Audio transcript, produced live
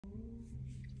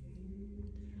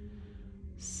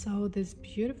So this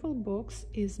beautiful box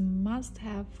is must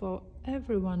have for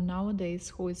everyone nowadays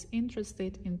who is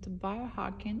interested into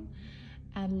biohacking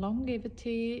and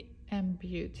longevity and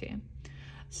beauty.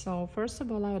 So first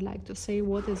of all, I would like to say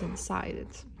what is inside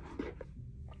it.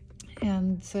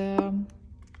 And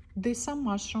these are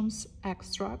mushrooms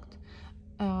extract.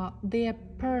 They are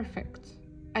perfect,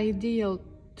 ideal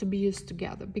to be used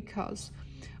together because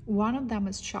one of them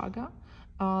is chaga.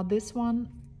 This one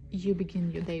you begin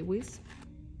your day with,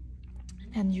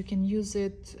 and you can use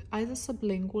it either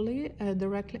sublingually,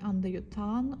 directly under your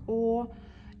tongue, or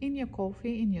in your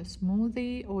coffee, in your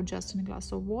smoothie, or just in a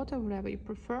glass of water, whatever you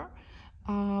prefer.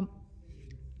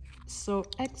 So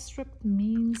extract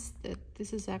means that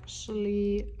this is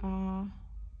actually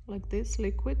like this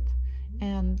liquid,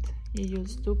 and you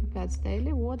use 2 pipettes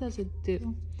daily. What does it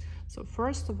do? So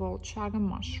first of all, chaga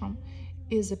mushroom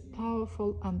is a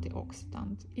powerful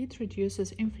antioxidant. It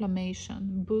reduces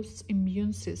inflammation, boosts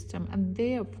immune system, and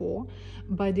therefore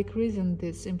by decreasing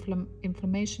this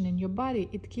inflammation in your body,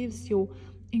 it gives you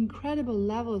incredible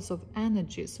levels of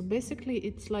energy. So basically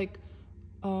it's like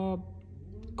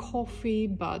coffee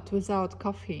but without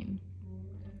caffeine.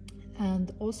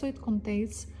 And also it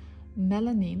contains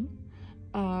melanin,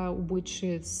 which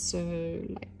is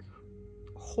like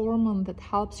hormone that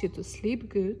helps you to sleep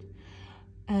good,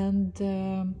 and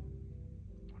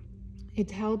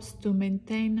it helps to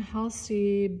maintain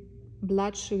healthy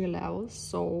blood sugar levels.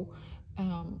 So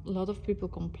a lot of people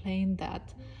complain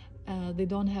that they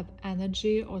don't have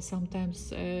energy, or sometimes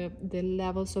the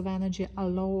levels of energy are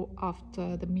low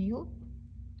after the meal.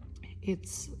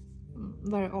 It's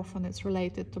very often it's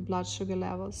related to blood sugar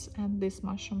levels, and this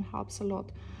mushroom helps a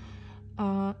lot.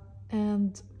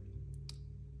 And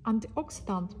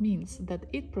antioxidant means that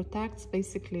it protects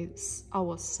basically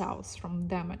our cells from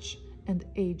damage and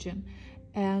aging.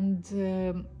 And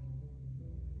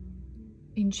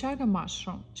in chaga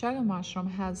mushroom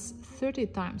has 30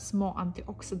 times more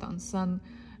antioxidants than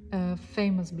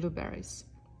famous blueberries.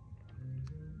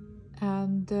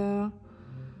 And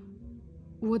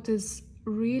what is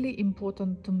really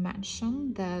important to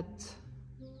mention that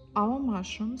our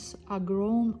mushrooms are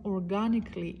grown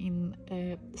organically in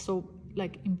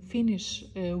like in Finnish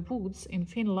woods in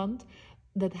Finland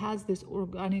that has these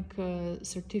organic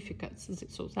certificates.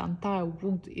 So the entire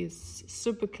wood is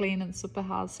super clean and super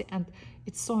healthy, and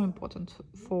it's so important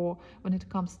for when it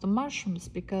comes to mushrooms,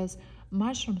 because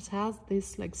mushrooms has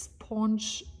this like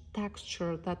sponge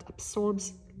texture that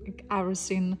absorbs like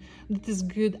everything that is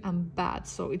good and bad.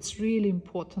 So it's really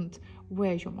important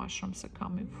where your mushrooms are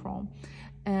coming from.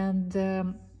 And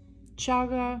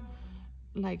chaga,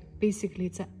 like basically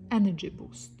it's an energy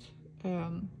boost.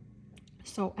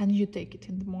 And you take it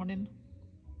in the morning.